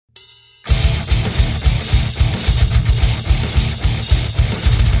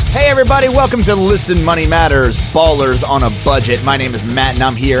Hey everybody, welcome to Listen Money Matters, Ballers on a Budget. My name is Matt and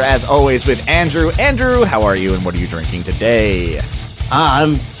I'm here as always with Andrew. Andrew, how are you and what are you drinking today?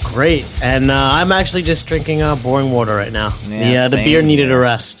 I'm great, and I'm actually just drinking boring water right now. The beer needed a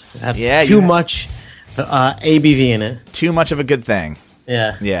rest. It had too much ABV in it. Too much of a good thing.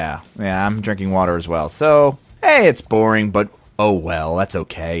 Yeah, I'm drinking water as well. So, hey, it's boring, but oh well, that's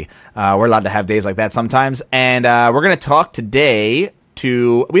okay. We're allowed to have days like that sometimes, and we're going to talk today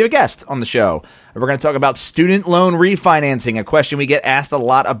we have a guest on the show. We're going to talk about student loan refinancing, a question we get asked a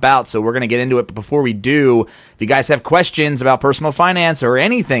lot about, so we're going to get into it. But before we do, if you guys have questions about personal finance or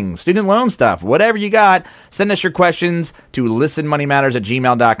anything, student loan stuff, whatever you got, send us your questions to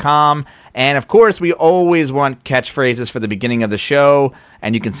listenmoneymatters@gmail.com. And, of course, we always want catchphrases for the beginning of the show,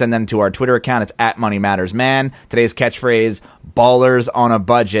 and you can send them to our Twitter account. It's @MoneyMattersMan. Today's catchphrase, Ballers on a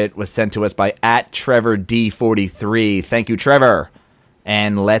Budget, was sent to us by @TrevorD43. Thank you, Trevor.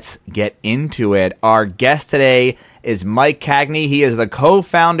 And let's get into it. Our guest today is Mike Cagney. He is the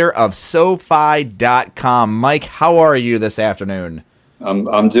co-founder of SoFi.com. Mike, how are you this afternoon?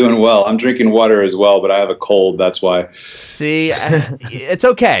 I'm doing well. I'm drinking water as well, but I have a cold. That's why. See, it's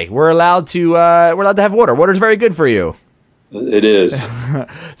okay. We're allowed to have water. Water's very good for you. It is.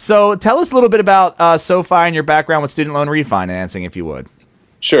 So tell us a little bit about SoFi and your background with student loan refinancing, if you would.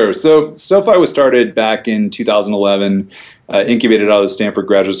 Sure. So SoFi was started back in 2011, incubated out of the Stanford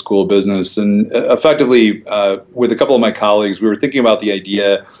Graduate School of Business. And effectively, with a couple of my colleagues, we were thinking about the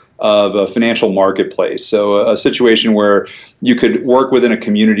idea of a financial marketplace. So a situation where you could work within a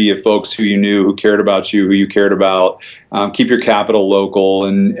community of folks who you knew, who cared about you, who you cared about, keep your capital local,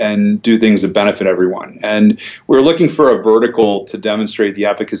 and do things that benefit everyone. And we were looking for a vertical to demonstrate the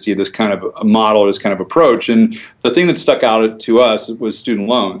efficacy of this kind of a model, this kind of approach. And the thing that stuck out to us was student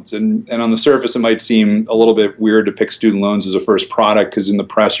loans. And on the surface, it might seem a little bit weird to pick student loans as a first product, because in the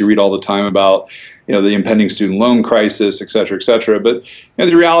press you read all the time about the impending student loan crisis, et cetera, et cetera. But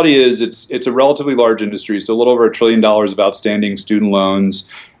the reality is it's a relatively large industry, so a little over $1 trillion of outstanding student loans.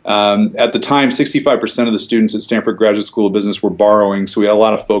 At the time, 65% of the students at Stanford Graduate School of Business were borrowing, so we had a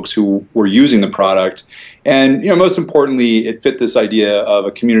lot of folks who were using the product. And most importantly, it fit this idea of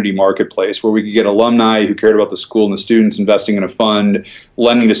a community marketplace where we could get alumni who cared about the school and the students investing in a fund,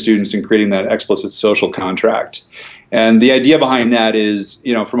 lending to students, and creating that explicit social contract. And the idea behind that is,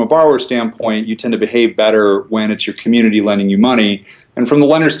 from a borrower standpoint, you tend to behave better when it's your community lending you money. And from the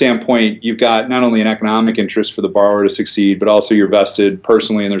lender standpoint, you've got not only an economic interest for the borrower to succeed, but also you're vested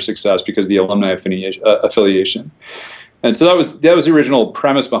personally in their success because of the alumni affiliation. And so that was the original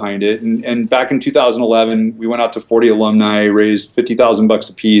premise behind it. And back in 2011, we went out to 40 alumni, raised $50,000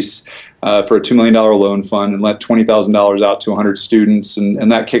 a piece for a $2 million loan fund, and lent $20,000 out to 100 students,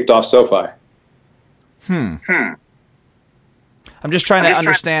 and that kicked off SoFi. I'm just trying to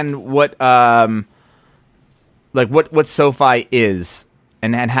understand what SoFi is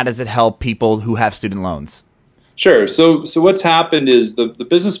and how does it help people who have student loans? Sure. So what's happened is the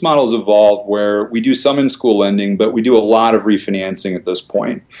business model has evolved where we do some in-school lending, but we do a lot of refinancing at this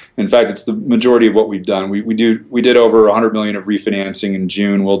point. In fact, it's the majority of what we've done. We did over $100 million of refinancing in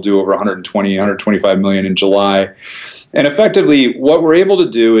June. We'll do over $125 million in July. And effectively, what we're able to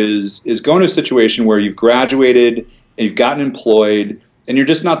do is go into a situation where you've graduated and you've gotten employed, and you're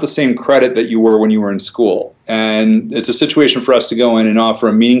just not the same credit that you were when you were in school. And it's a situation for us to go in and offer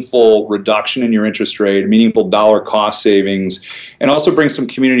a meaningful reduction in your interest rate, meaningful dollar cost savings, and also bring some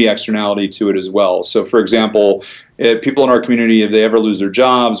community externality to it as well. So, for example, if people in our community, if they ever lose their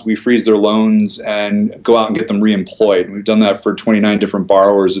jobs, we freeze their loans and go out and get them reemployed. We've done that for 29 different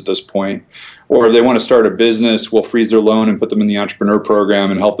borrowers at this point. Or if they want to start a business, we'll freeze their loan and put them in the entrepreneur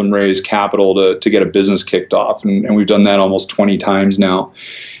program and help them raise capital to get a business kicked off. And we've done that almost 20 times now.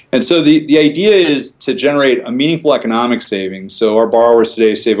 And so the idea is to generate a meaningful economic savings. So our borrowers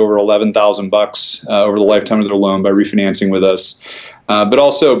today save over $11,000 over the lifetime of their loan by refinancing with us. But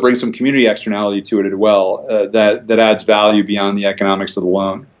also bring some community externality to it as well that adds value beyond the economics of the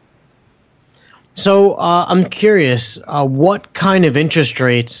loan. So I'm curious, what kind of interest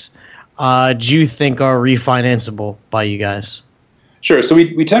rates do you think are refinanceable by you guys? Sure. So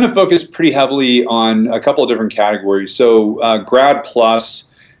we tend to focus pretty heavily on a couple of different categories. So Grad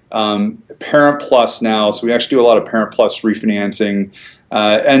Plus, Parent Plus now. So we actually do a lot of Parent Plus refinancing.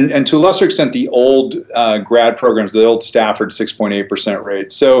 And to a lesser extent, the old grad programs, the old Stafford 6.8%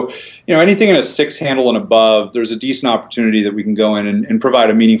 rate. So, anything in a 6 handle and above, there's a decent opportunity that we can go in and provide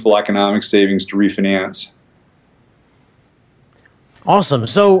a meaningful economic savings to refinance. Awesome.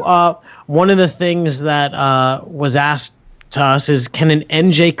 So one of the things that was asked to us is, can an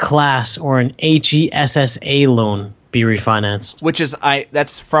NJ class or an HESSA loan be refinanced. Which is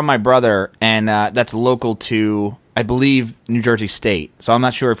that's from my brother, and that's local to, I believe, New Jersey State. So I'm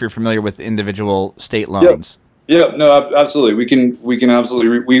not sure if you're familiar with individual state loans. Yeah, no, absolutely. We can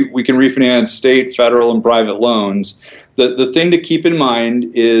absolutely we can refinance state, federal, and private loans. The thing to keep in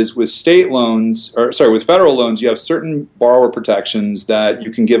mind is with with federal loans, you have certain borrower protections that you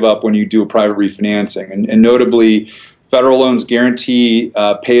can give up when you do a private refinancing, and notably, federal loans guarantee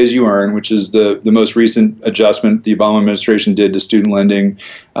pay as you earn, which is the most recent adjustment the Obama administration did to student lending,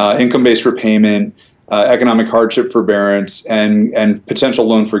 income-based repayment, economic hardship forbearance, and potential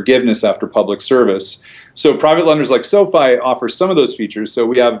loan forgiveness after public service. So private lenders like SoFi offer some of those features. So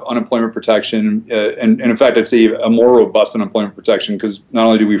we have unemployment protection, and in fact, I'd say a more robust unemployment protection, because not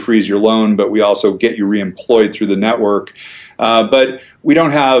only do we freeze your loan, but we also get you reemployed through the network. But we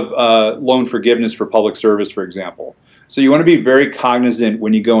don't have loan forgiveness for public service, for example. So you want to be very cognizant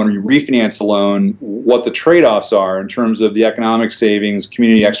when you go and you refinance a loan, what the trade-offs are in terms of the economic savings,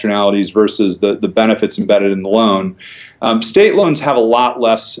 community externalities versus the benefits embedded in the loan. State loans have a lot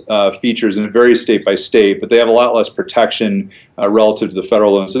less features, and it varies state by state, but they have a lot less protection relative to the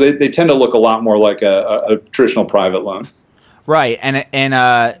federal loan. So they tend to look a lot more like a traditional private loan. Right,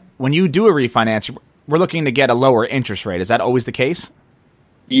 and when you do a refinance, we're looking to get a lower interest rate. Is that always the case?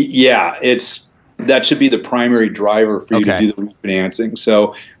 Yeah, that should be the primary driver for you to do the refinancing.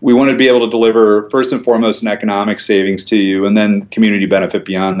 So we want to be able to deliver, first and foremost, an economic savings to you, and then community benefit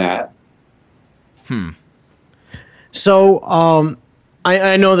beyond that. So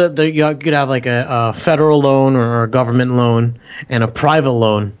I know that you could have like a federal loan or a government loan and a private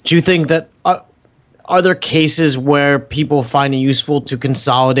loan. Do you think that are there cases where people find it useful to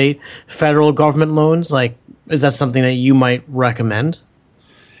consolidate federal government loans? Like, is that something that you might recommend?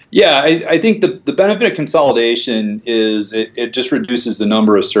 Yeah, I think the benefit of consolidation is it just reduces the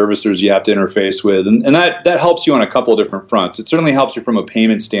number of servicers you have to interface with. And that helps you on a couple of different fronts. It certainly helps you from a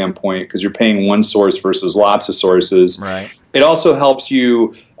payment standpoint because you're paying one source versus lots of sources. Right. It also helps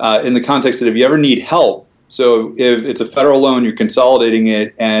you in the context that if you ever need help, so if it's a federal loan, you're consolidating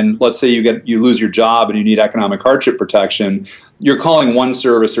it, and let's say you lose your job and you need economic hardship protection, you're calling one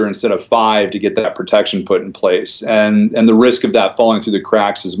servicer instead of 5 to get that protection put in place, and the risk of that falling through the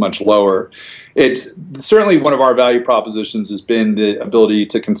cracks is much lower. It's certainly one of our value propositions has been the ability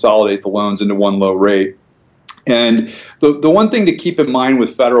to consolidate the loans into one low rate. And the one thing to keep in mind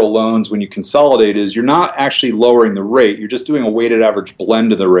with federal loans when you consolidate is you're not actually lowering the rate, you're just doing a weighted average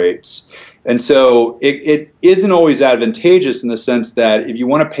blend of the rates. And so it isn't always advantageous in the sense that if you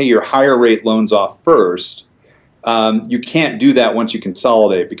want to pay your higher rate loans off first, you can't do that once you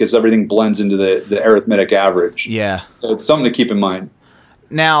consolidate because everything blends into the arithmetic average. Yeah. So it's something to keep in mind.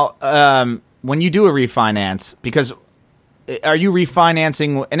 Now, when you do a refinance, because are you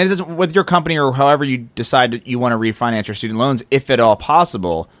refinancing, and it is with your company or however you decide you want to refinance your student loans, if at all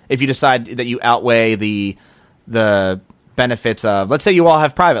possible, if you decide that you outweigh the benefits of, let's say you all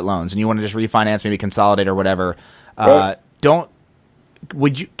have private loans and you want to just refinance, maybe consolidate or whatever, right.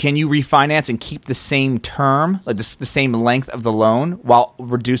 Can you refinance and keep the same term, like the same length of the loan while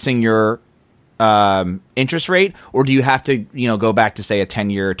reducing your interest rate, or do you have to go back to say a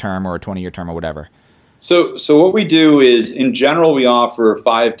 10-year term or a 20-year term or whatever? So what we do is, in general, we offer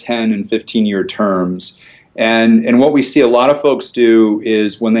 5, 10, and 15-year terms. And what we see a lot of folks do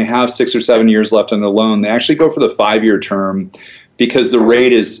is when they have 6 or 7 years left on the loan, they actually go for the 5-year term because the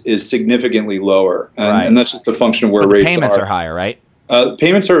rate is significantly lower. And that's just a function of where rates are. Payments are higher, right?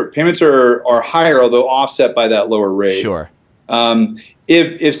 Payments are higher, although offset by that lower rate. Sure.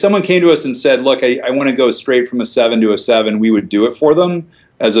 If someone came to us and said, look, I want to go straight from a 7 to a 7, we would do it for them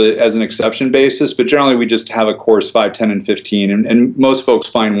as an exception basis. But generally, we just have a course 5, 10, and 15. And most folks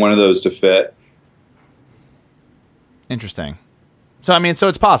find one of those to fit. Interesting. So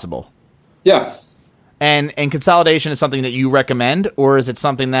it's possible. Yeah. And consolidation is something that you recommend, or is it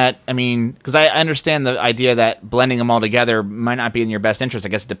something that, because I understand the idea that blending them all together might not be in your best interest. I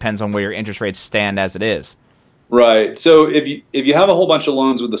guess it depends on where your interest rates stand as it is. Right. So if you have a whole bunch of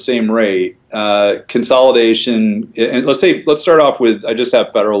loans with the same rate, consolidation, and let's start off with, I just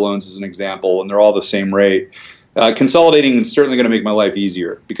have federal loans as an example, and they're all the same rate. Consolidating is certainly going to make my life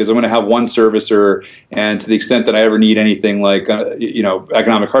easier because I'm going to have one servicer, and to the extent that I ever need anything like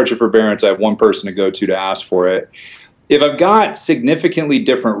economic hardship forbearance, I have one person to go to ask for it. If I've got significantly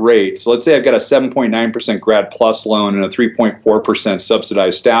different rates, so let's say I've got a 7.9% Grad Plus loan and a 3.4%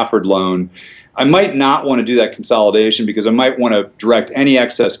 subsidized Stafford loan, I might not want to do that consolidation because I might want to direct any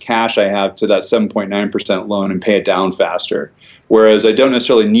excess cash I have to that 7.9% loan and pay it down faster. whereas I don't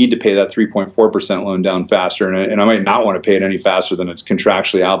necessarily need to pay that 3.4% loan down faster, and I might not want to pay it any faster than it's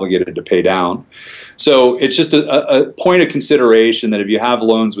contractually obligated to pay down. So it's just a point of consideration that if you have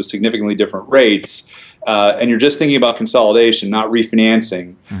loans with significantly different rates, and you're just thinking about consolidation, not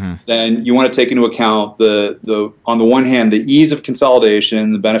refinancing, then you want to take into account the on the one hand, the ease of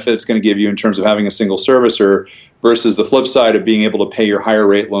consolidation, the benefit it's going to give you in terms of having a single servicer, versus the flip side of being able to pay your higher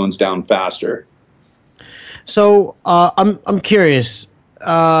rate loans down faster. So I'm curious.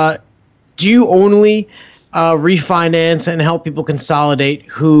 Do you only refinance and help people consolidate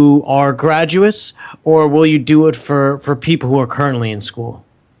who are graduates, or will you do it for people who are currently in school?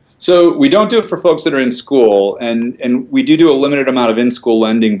 So we don't do it for folks that are in school, and we do a limited amount of in-school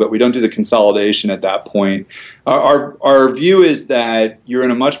lending, but we don't do the consolidation at that point. Our view is that you're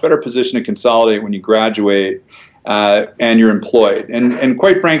in a much better position to consolidate when you graduate and you're employed. And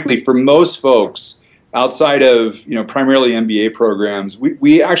quite frankly, for most folks, outside of primarily MBA programs,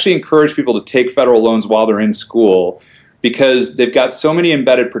 we actually encourage people to take federal loans while they're in school, because they've got so many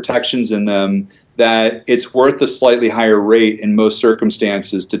embedded protections in them that it's worth the slightly higher rate in most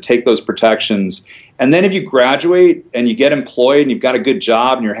circumstances to take those protections. And then if you graduate and you get employed and you've got a good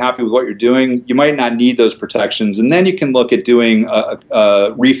job and you're happy with what you're doing, you might not need those protections. And then you can look at doing a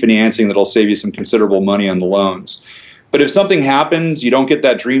refinancing that'll save you some considerable money on the loans. But if something happens, you don't get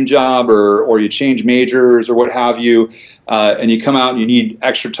that dream job, or you change majors or what have you, and you come out and you need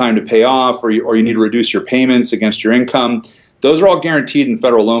extra time to pay off, or you need to reduce your payments against your income, those are all guaranteed in the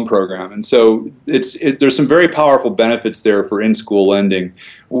federal loan program. And so there's some very powerful benefits there for in-school lending.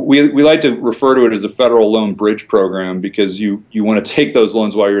 We like to refer to it as the federal loan bridge program, because you want to take those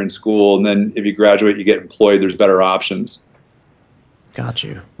loans while you're in school, and then if you graduate, you get employed, there's better options. Got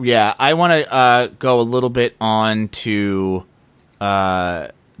you. Yeah, I want to go a little bit on to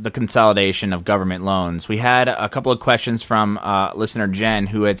the consolidation of government loans. We had a couple of questions from listener Jen,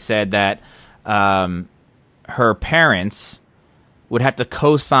 who had said that her parents would have to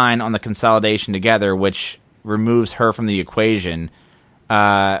co-sign on the consolidation together, which removes her from the equation.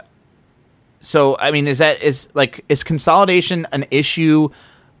 So, I mean, is consolidation an issue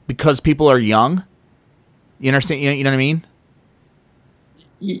because people are young? You understand? You know what I mean?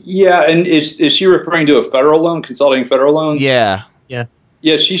 Yeah, and is she referring to a federal loan, consolidating federal loans? Yeah.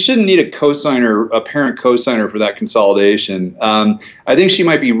 Yeah, she shouldn't need a parent cosigner for that consolidation. I think she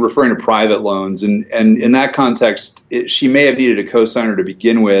might be referring to private loans, and in that context, she may have needed a cosigner to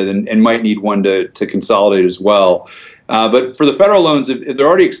begin with, and might need one to consolidate as well. But for the federal loans, if they're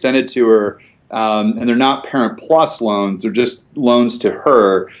already extended to her, and they're not Parent Plus loans, they're just loans to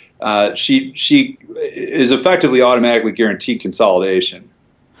her, she is effectively automatically guaranteed consolidation.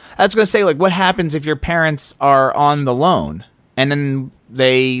 I was going to say, what happens if your parents are on the loan and then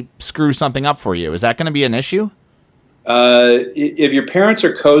they screw something up for you? Is that going to be an issue? If your parents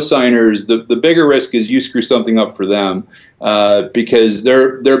are co-signers, the bigger risk is you screw something up for them, because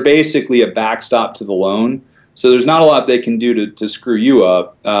they're basically a backstop to the loan. So there's not a lot they can do to screw you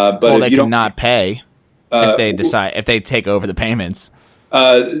up. But well, if they you can not pay if they take over the payments.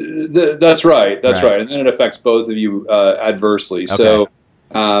 That's right. That's right. And then it affects both of you adversely. Okay.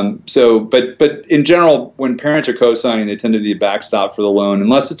 But in general, when parents are co-signing, they tend to be a backstop for the loan,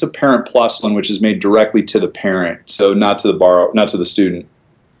 unless it's a Parent Plus loan, which is made directly to the parent, so not to the borrower, not to the student.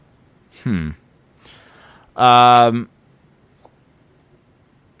 You're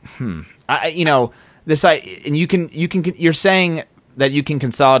saying that you can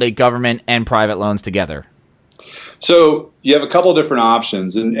consolidate government and private loans together. So you have a couple of different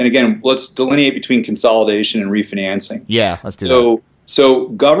options, and again, let's delineate between consolidation and refinancing. Yeah, let's do that. So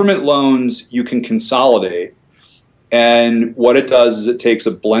government loans you can consolidate, and what it does is it takes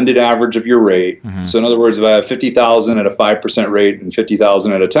a blended average of your rate. Mm-hmm. So in other words, if I have $50,000 at a 5% rate and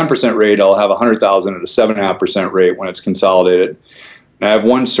 $50,000 at a 10% rate, I'll have $100,000 at a 7.5% rate when it's consolidated. And I have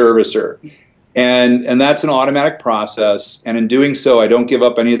one servicer, and that's an automatic process. And in doing so, I don't give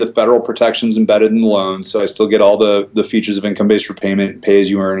up any of the federal protections embedded in the loans. So I still get all the features of income-based repayment, pay as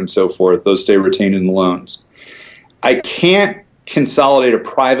you earn, and so forth. Those stay retained in the loans. I can't consolidate a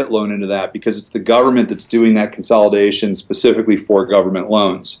private loan into that because it's the government that's doing that consolidation specifically for government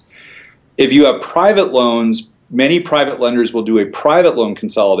loans. If you have private loans, many private lenders will do a private loan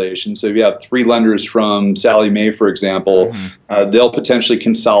consolidation. So if you have 3 lenders from Sallie Mae, for example, they'll potentially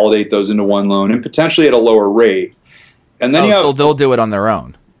consolidate those into one loan, and potentially at a lower rate. And then so they'll do it on their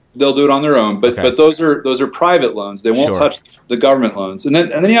own. They'll do it on their own, but those are private loans. They won't touch the government loans. And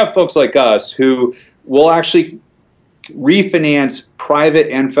then you have folks like us who will actually refinance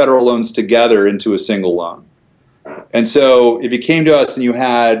private and federal loans together into a single loan. And so if you came to us and you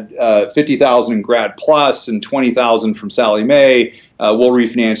had 50,000 in Grad Plus and 20,000 from Sallie Mae, we'll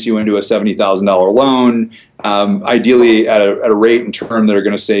refinance you into a $70,000 loan, ideally at a rate and term that are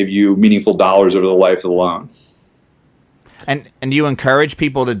going to save you meaningful dollars over the life of the loan. And do you encourage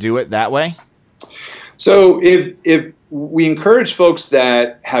people to do it that way? So if we encourage folks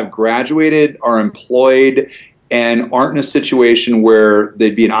that have graduated, are employed, and aren't in a situation where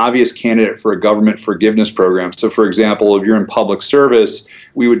they'd be an obvious candidate for a government forgiveness program. So, for example, if you're in public service,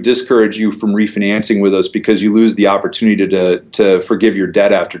 we would discourage you from refinancing with us because you lose the opportunity to forgive your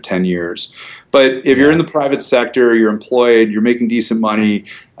debt after 10 years. But if you're in the private sector, you're employed, you're making decent money,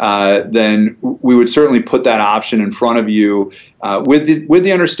 then we would certainly put that option in front of you with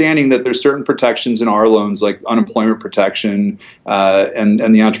the understanding that there's certain protections in our loans, like unemployment protection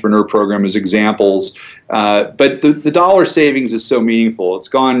and the entrepreneur program as examples. But the dollar savings is so meaningful. It's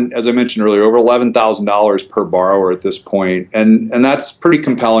gone, as I mentioned earlier, over $11,000 per borrower at this point, and that's pretty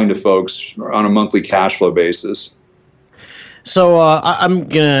compelling to folks on a monthly cash flow basis. So I'm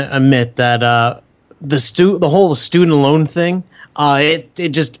gonna admit that the whole student loan thing, it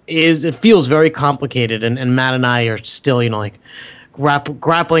just is. It feels very complicated, and Matt and I are still,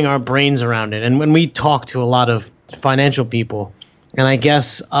 grappling our brains around it. And when we talk to a lot of financial people, and I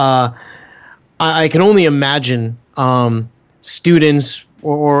guess I can only imagine students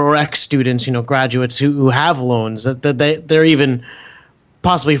or ex-students, graduates who have loans that they're even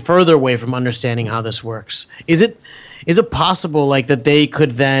possibly further away from understanding how this works. Is it possible that they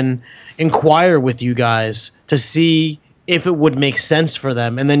could then inquire with you guys to see if it would make sense for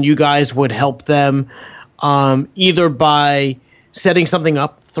them, and then you guys would help them either by setting something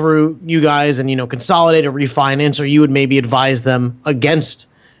up through you guys and consolidate or refinance, or you would maybe advise them against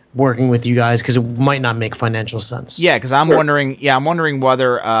working with you guys because it might not make financial sense? Yeah, because I'm wondering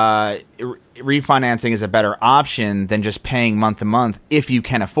whether refinancing is a better option than just paying month to month if you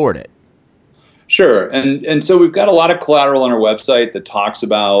can afford it. Sure. And so we've got a lot of collateral on our website that talks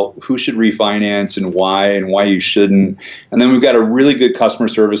about who should refinance and why you shouldn't. And then we've got a really good customer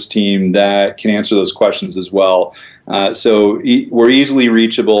service team that can answer those questions as well. So we're easily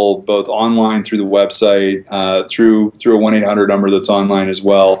reachable both online through the website, through a 1-800 number that's online as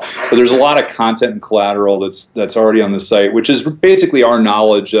well. But there's a lot of content and collateral that's already on the site, which is basically our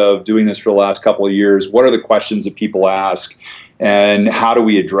knowledge of doing this for the last couple of years. What are the questions that people ask, and how do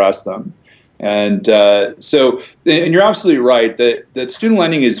we address them? And and you're absolutely right that student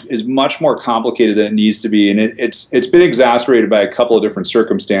lending is much more complicated than it needs to be, and it's been exacerbated by a couple of different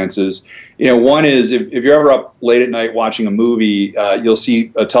circumstances. One is if you're ever up late at night watching a movie, you'll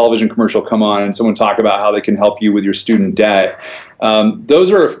see a television commercial come on and someone talk about how they can help you with your student debt.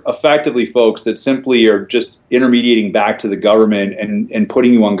 Those are effectively folks that simply are just intermediating back to the government and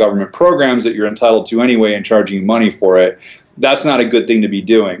putting you on government programs that you're entitled to anyway and charging you money for it. That's not a good thing to be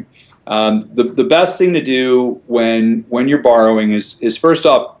doing. The best thing to do when you're borrowing is first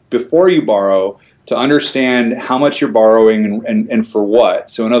off, before you borrow, to understand how much you're borrowing and for what.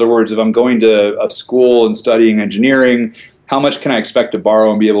 So in other words, if I'm going to a school and studying engineering, how much can I expect to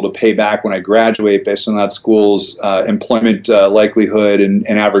borrow and be able to pay back when I graduate based on that school's employment likelihood and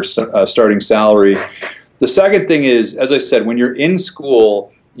average starting salary? The second thing is, as I said, when you're in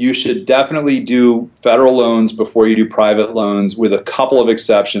school, you should definitely do federal loans before you do private loans, with a couple of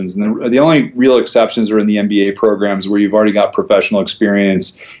exceptions. And the only real exceptions are in the MBA programs where you've already got professional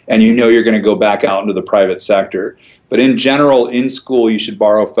experience and you're going to go back out into the private sector. But in general, in school, you should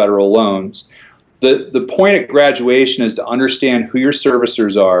borrow federal loans. The point at graduation is to understand who your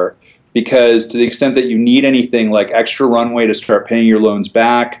servicers are, because to the extent that you need anything like extra runway to start paying your loans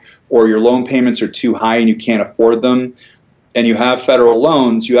back, or your loan payments are too high and you can't afford them, and you have federal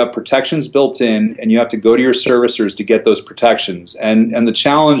loans, you have protections built in, and you have to go to your servicers to get those protections. And the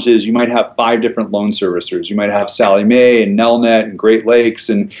challenge is you might have 5 different loan servicers. You might have Sallie Mae and Nelnet and Great Lakes,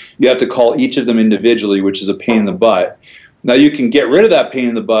 and you have to call each of them individually, which is a pain in the butt. Now, you can get rid of that pain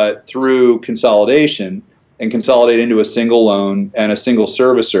in the butt through consolidation and consolidate into a single loan and a single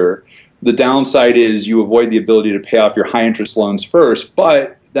servicer. The downside is you avoid the ability to pay off your high-interest loans first,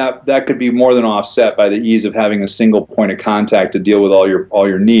 but that could be more than offset by the ease of having a single point of contact to deal with all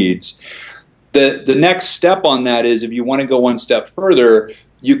your needs. The next step on that is, if you want to go one step further,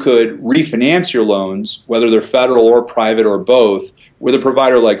 you could refinance your loans, whether they're federal or private or both, with a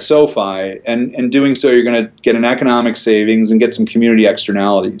provider like SoFi, and doing so you're going to get an economic savings and get some community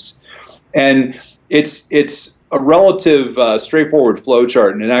externalities. And it's a relative straightforward flow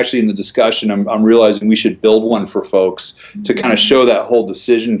chart, and actually in the discussion I'm realizing we should build one for folks to kind of show that whole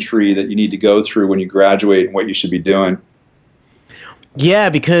decision tree that you need to go through when you graduate and what you should be doing. Yeah,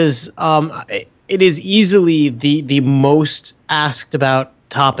 because it is easily the most asked about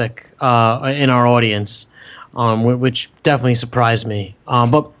topic in our audience, which definitely surprised me.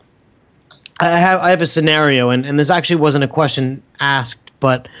 But I have a scenario, and this actually wasn't a question asked,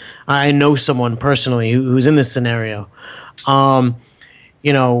 but I know someone personally who's in this scenario.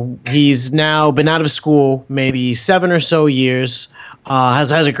 He's now been out of school maybe 7 or so years,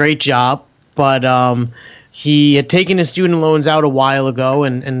 has a great job, but he had taken his student loans out a while ago,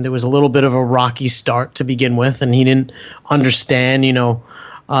 and there was a little bit of a rocky start to begin with, and he didn't understand,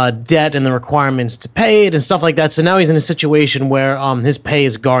 debt and the requirements to pay it and stuff like that. So now he's in a situation where his pay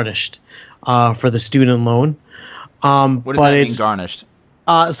is garnished for the student loan. What does that mean, garnished?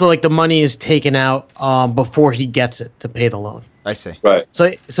 So like the money is taken out before he gets it to pay the loan. I see. Right.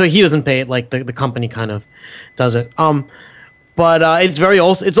 So he doesn't pay it, like the company kind of does it. But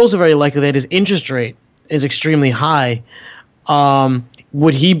it's also very likely that his interest rate is extremely high.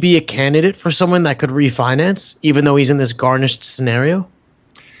 Would he be a candidate for someone that could refinance, even though he's in this garnished scenario?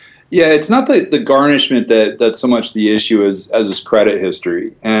 Yeah, it's not the garnishment that's so much the issue as his credit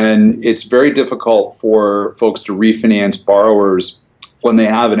history. And it's very difficult for folks to refinance borrowers when they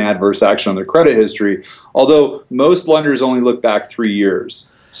have an adverse action on their credit history, although most lenders only look back 3 years.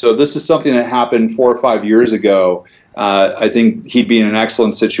 So this is something that happened 4 or 5 years ago. I think he'd be in an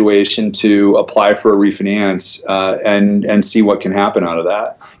excellent situation to apply for a refinance and see what can happen out of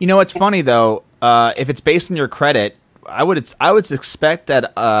that. You know, what's funny, though, if it's based on your credit, I would expect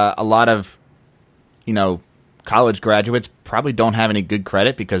that a lot of, college graduates probably don't have any good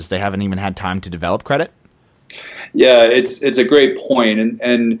credit because they haven't even had time to develop credit. Yeah, it's a great point.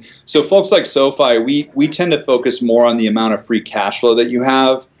 And so folks like SoFi, we tend to focus more on the amount of free cash flow that you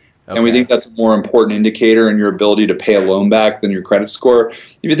have. Okay. And we think that's a more important indicator in your ability to pay a loan back than your credit score.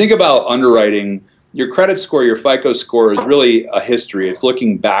 If you think about underwriting, your credit score, your FICO score is really a history. It's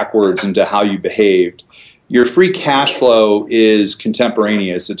looking backwards into how you behaved. Your free cash flow is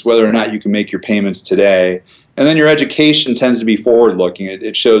contemporaneous. It's whether or not you can make your payments today. And then your education tends to be forward-looking.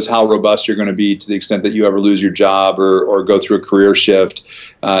 It shows how robust you're going to be to the extent that you ever lose your job or go through a career shift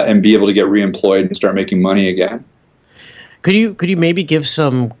and be able to get reemployed and start making money again. Could you maybe give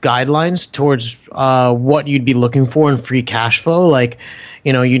some guidelines towards what you'd be looking for in free cash flow? Like,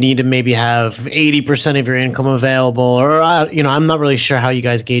 you need to maybe have 80% of your income available, or I'm not really sure how you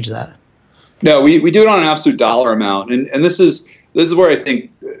guys gauge that. No, we do it on an absolute dollar amount, and this is where I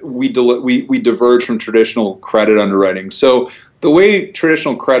think we diverge from traditional credit underwriting. So the way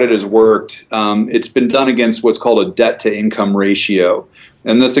traditional credit has worked, it's been done against what's called a debt to income ratio.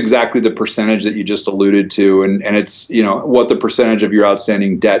 And that's exactly the percentage that you just alluded to. And it's, what the percentage of your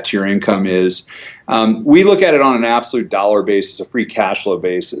outstanding debt to your income is. We look at it on an absolute dollar basis, a free cash flow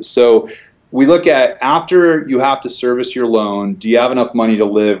basis. So we look at, after you have to service your loan, do you have enough money to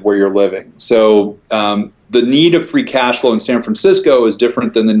live where you're living? So the need of free cash flow in San Francisco is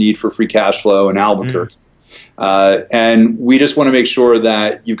different than the need for free cash flow in Albuquerque. And we just want to make sure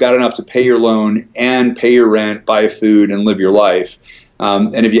that you've got enough to pay your loan and pay your rent, buy food, and live your life.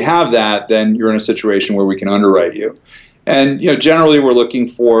 And if you have that, then you're in a situation where we can underwrite you. And generally, we're looking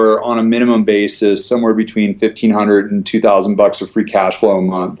for, on a minimum basis, somewhere between $1,500 and $2,000 of free cash flow a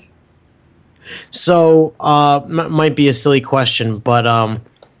month. So, might be a silly question, but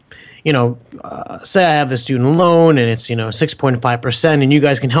say I have the student loan and it's 6.5%, and you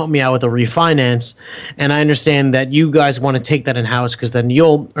guys can help me out with a refinance, and I understand that you guys want to take that in house because then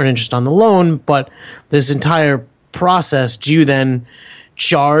you'll earn interest on the loan. But this entire process, do you then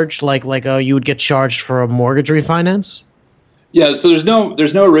charge like you would get charged for a mortgage refinance? Yeah, so there's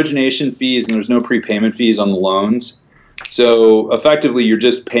no origination fees and there's no prepayment fees on the loans. So effectively, you're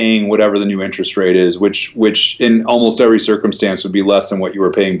just paying whatever the new interest rate is, which in almost every circumstance would be less than what you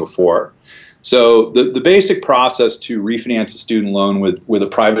were paying before. So the basic process to refinance a student loan with a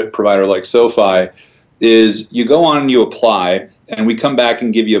private provider like SoFi is you go on and you apply, and we come back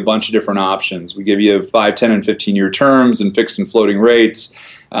and give you a bunch of different options. We give you 5, 10, and 15-year terms and fixed and floating rates,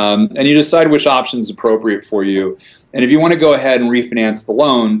 and you decide which option is appropriate for you. And if you want to go ahead and refinance the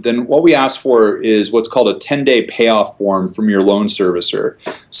loan, then what we ask for is what's called a 10-day payoff form from your loan servicer.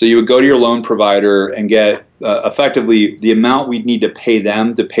 So you would go to your loan provider and get effectively the amount we'd need to pay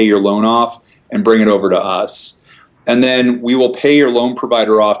them to pay your loan off and bring it over to us. And then we will pay your loan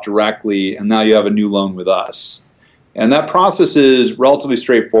provider off directly, and now you have a new loan with us. And that process is relatively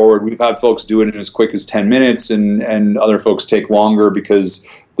straightforward. We've had folks do it in as quick as 10 minutes, and other folks take longer because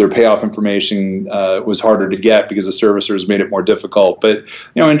their payoff information was harder to get because the servicers made it more difficult. But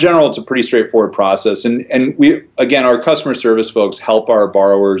in general, it's a pretty straightforward process. And we, again, our customer service folks help our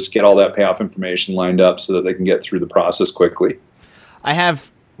borrowers get all that payoff information lined up so that they can get through the process quickly. I have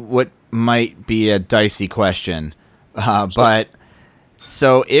what might be a dicey question, but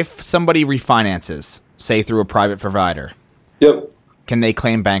so if somebody refinances, say through a private provider, yep, can they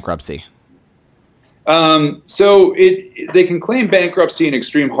claim bankruptcy? So they can claim bankruptcy in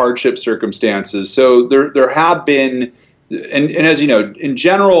extreme hardship circumstances. So there have been, and as you know, in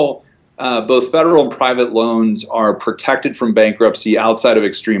general, both federal and private loans are protected from bankruptcy outside of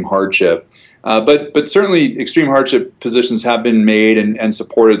extreme hardship. But certainly extreme hardship positions have been made and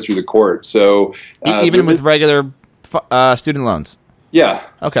supported through the court. So even with regular student loans. Yeah.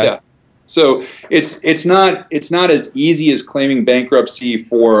 Okay. Yeah. So it's not as easy as claiming bankruptcy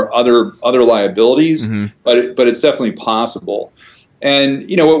for other liabilities, but it's definitely possible. And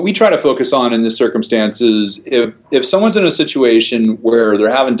what we try to focus on in this circumstance is if someone's in a situation where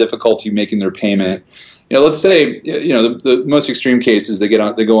they're having difficulty making their payment, let's say the most extreme cases they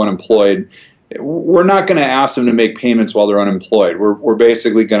go unemployed. We're not going to ask them to make payments while they're unemployed. We're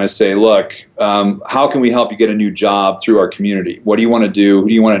basically going to say, look, how can we help you get a new job through our community? What do you want to do? Who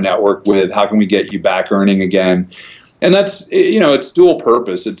do you want to network with? How can we get you back earning again? And that's, it's dual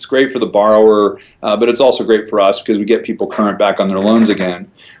purpose. It's great for the borrower, but it's also great for us because we get people current back on their loans again.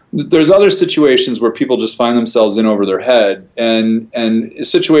 There's other situations where people just find themselves in over their head, and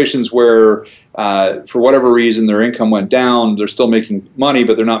situations where, for whatever reason, their income went down. They're still making money,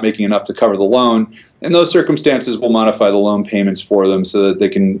 but they're not making enough to cover the loan. In those circumstances, we'll modify the loan payments for them so that they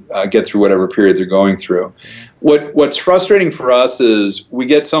can get through whatever period they're going through. What's frustrating for us is we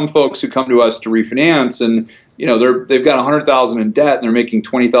get some folks who come to us to refinance, and they've got $100,000 in debt and they're making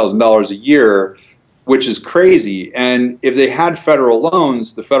 $20,000 a year, which is crazy. And if they had federal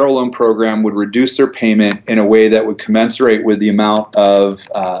loans, the federal loan program would reduce their payment in a way that would commensurate with the amount of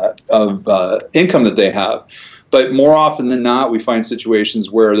income that they have. But more often than not, we find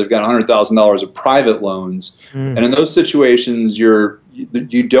situations where they've got $100,000 of private loans, and in those situations, you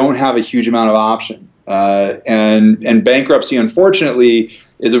don't have a huge amount of option. And bankruptcy, unfortunately,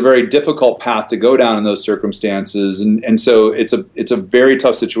 is a very difficult path to go down in those circumstances, and so it's a very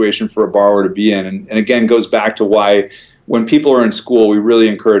tough situation for a borrower to be in. And again, goes back to why when people are in school, we really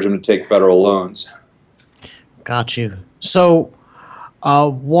encourage them to take federal loans. Got you. So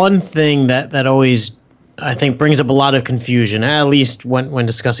one thing that always I think brings up a lot of confusion, at least when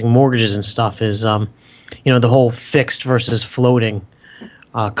discussing mortgages and stuff, is the whole fixed versus floating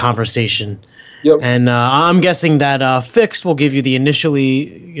conversation. Yep. And I'm guessing that fixed will give you the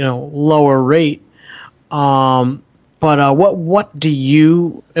initially lower rate. But what do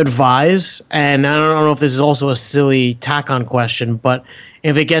you advise? And I don't know if this is also a silly tack-on question, but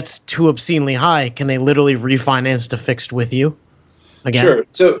if it gets too obscenely high, can they literally refinance to fixed with you again? Sure.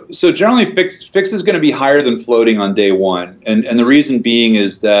 So generally fixed is going to be higher than floating on day one. And the reason being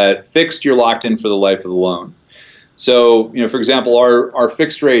is that fixed, you're locked in for the life of the loan. So, for example, our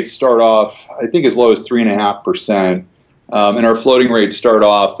fixed rates start off, I think, as low as 3.5%, and our floating rates start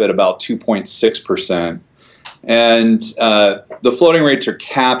off at about 2.6%. And the floating rates are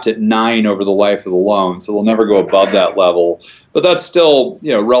capped at 9 over the life of the loan, so they'll never go above that level. But that's still,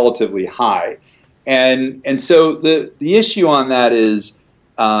 relatively high. And so the issue on that is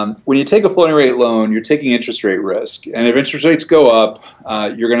when you take a floating rate loan, you're taking interest rate risk, and if interest rates go up,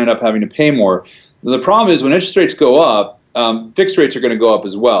 you're going to end up having to pay more. The problem is when interest rates go up, fixed rates are going to go up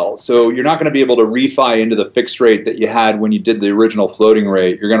as well. So you're not going to be able to refi into the fixed rate that you had when you did the original floating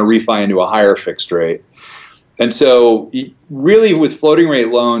rate. You're going to refi into a higher fixed rate. And so really with floating rate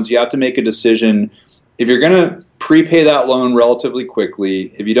loans, you have to make a decision. If you're going to prepay that loan relatively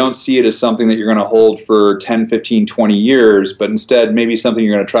quickly, if you don't see it as something that you're going to hold for 10, 15, 20 years, but instead maybe something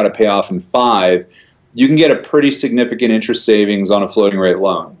you're going to try to pay off in 5, you can get a pretty significant interest savings on a floating rate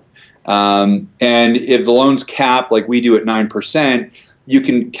loan. And if the loan's capped like we do at 9%, you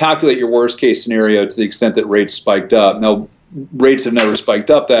can calculate your worst case scenario to the extent that rates spiked up. Now, rates have never spiked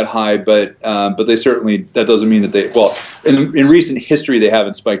up that high, but they certainly, that doesn't mean that in recent history they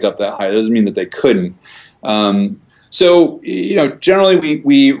haven't spiked up that high. That doesn't mean that they couldn't. So, generally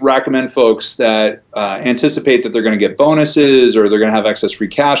we recommend folks that anticipate that they're going to get bonuses or they're going to have excess free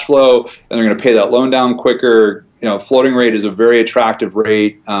cash flow and they're going to pay that loan down quicker. Floating rate is a very attractive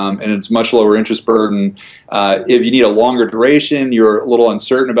rate, and it's much lower interest burden. If you need a longer duration, you're a little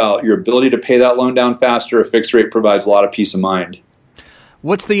uncertain about your ability to pay that loan down faster, a fixed rate provides a lot of peace of mind.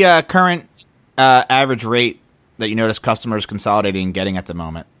 What's the current average rate that you notice customers consolidating and getting at the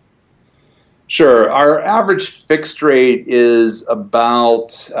moment? Sure. Our average fixed rate is about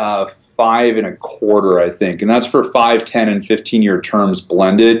 5.25%, I think, and that's for 5, 10, and 15-year terms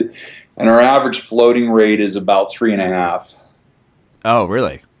blended. And our average floating rate is about 3.5%. Oh,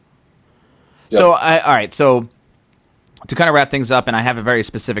 really? Yep. So, all right. So, to kind of wrap things up, and I have a very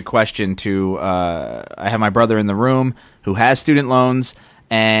specific question to, I have my brother in the room who has student loans,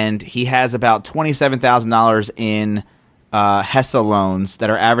 and he has about $27,000 in HESA loans that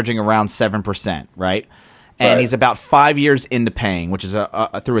are averaging around 7%, right? And he's about 5 years into paying, which is through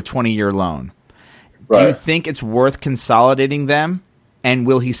a 20-year loan. Do you think it's worth consolidating them, and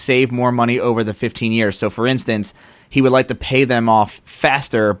will he save more money over the 15 years? So, for instance, he would like to pay them off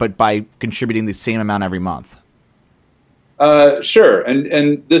faster, but by contributing the same amount every month. Sure,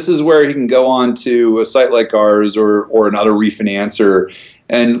 and this is where he can go on to a site like ours or another refinancer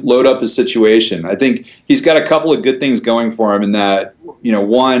and load up his situation. I think he's got a couple of good things going for him in that,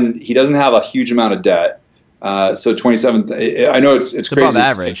 one, he doesn't have a huge amount of debt. So 27. I know it's crazy. Above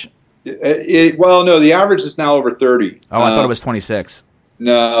average. Well, no, the average is now over 30. Oh, I thought it was 26.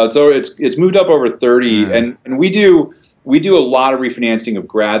 No, it's moved up over 30, and we do a lot of refinancing of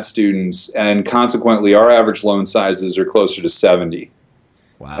grad students, and consequently, our average loan sizes are closer to 70.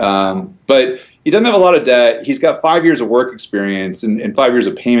 Wow. But he doesn't have a lot of debt. He's got 5 years of work experience and 5 years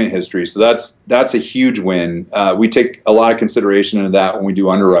of payment history, so that's a huge win. We take a lot of consideration into that when we do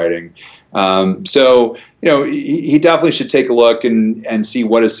underwriting. So he definitely should take a look and see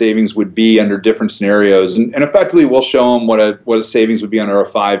what his savings would be under different scenarios, and effectively we'll show him what a savings would be under a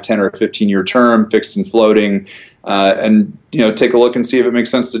 5, 10, or 15-year term, fixed and floating, and take a look and see if it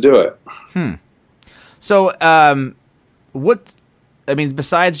makes sense to do it. So,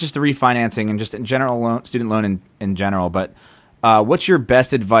 besides just the refinancing and just in general student loan in general, but what's your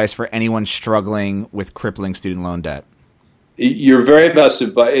best advice for anyone struggling with crippling student loan debt? Your very best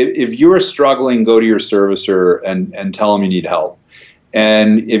advice, if you're struggling, go to your servicer and tell them you need help.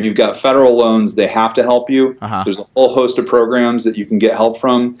 And if you've got federal loans, they have to help you. There's a whole host of programs that you can get help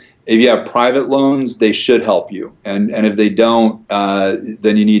from. If you have private loans, they should help you. And if they don't,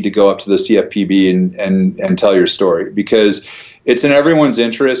 then you need to go up to the CFPB and tell your story, because it's in everyone's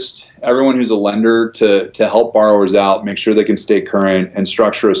interest, everyone who's a lender, to help borrowers out, make sure they can stay current, and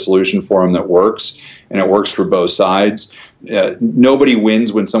structure a solution for them that works, and it works for both sides. Nobody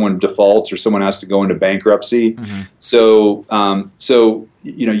wins when someone defaults or someone has to go into bankruptcy. So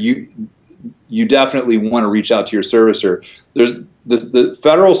you definitely want to reach out to your servicer. There's the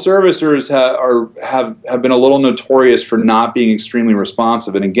federal servicers have been a little notorious for not being extremely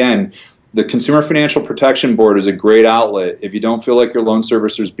responsive. And again, the Consumer Financial Protection Board is a great outlet. If you don't feel like your loan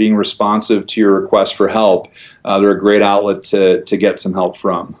servicer is being responsive to your request for help, they're a great outlet to get some help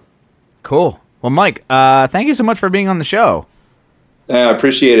from. Cool. Well, Mike, thank you so much for being on the show. I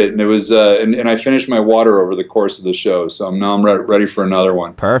appreciate it, and it was, and I finished my water over the course of the show, so I'm ready for another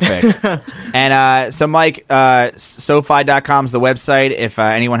one. Perfect. And so, Mike, SoFi.com is the website. If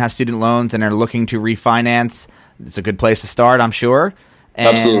anyone has student loans and are looking to refinance, it's a good place to start, I'm sure. And,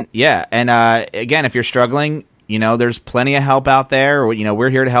 absolutely. Yeah, and again, if you're struggling, there's plenty of help out there. We're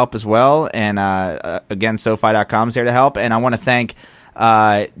here to help as well. And again, SoFi.com is here to help. And I want to thank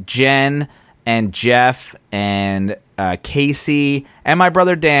Jen and Jeff and Casey and my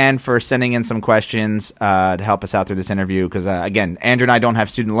brother Dan for sending in some questions to help us out through this interview. Because again, Andrew and I don't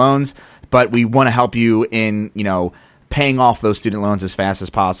have student loans, but we want to help you in paying off those student loans as fast as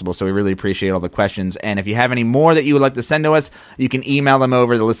possible. So we really appreciate all the questions. And if you have any more that you would like to send to us, you can email them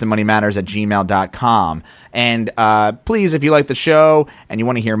over to listenmoneymatters@gmail.com. And please, if you like the show and you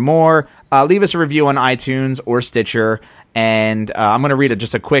want to hear more, leave us a review on iTunes or Stitcher. And I'm going to read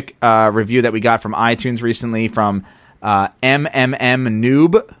just a quick review that we got from iTunes recently from MMM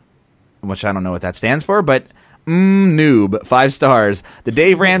Noob, which I don't know what that stands for, but Noob, 5 stars. The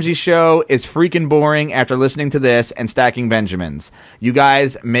Dave Ramsey Show is freaking boring after listening to this and Stacking Benjamins. You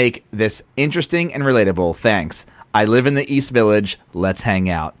guys make this interesting and relatable. Thanks. I live in the East Village. Let's hang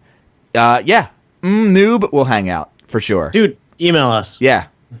out. Noob, we'll hang out for sure. Dude, email us. Yeah.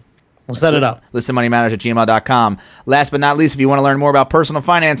 We'll set it up. ListenMoneyMatters@gmail.com. Last but not least, if you want to learn more about personal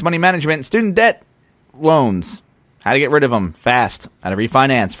finance, money management, student debt, loans, how to get rid of them fast, how to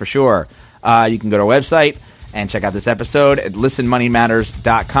refinance for sure, you can go to our website and check out this episode at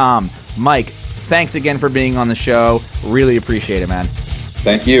listenmoneymatters.com. Mike, thanks again for being on the show. Really appreciate it, man.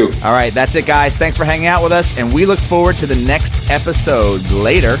 Thank you. All right, that's it, guys. Thanks for hanging out with us, and we look forward to the next episode.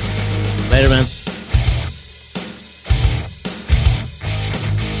 Later. Later, man.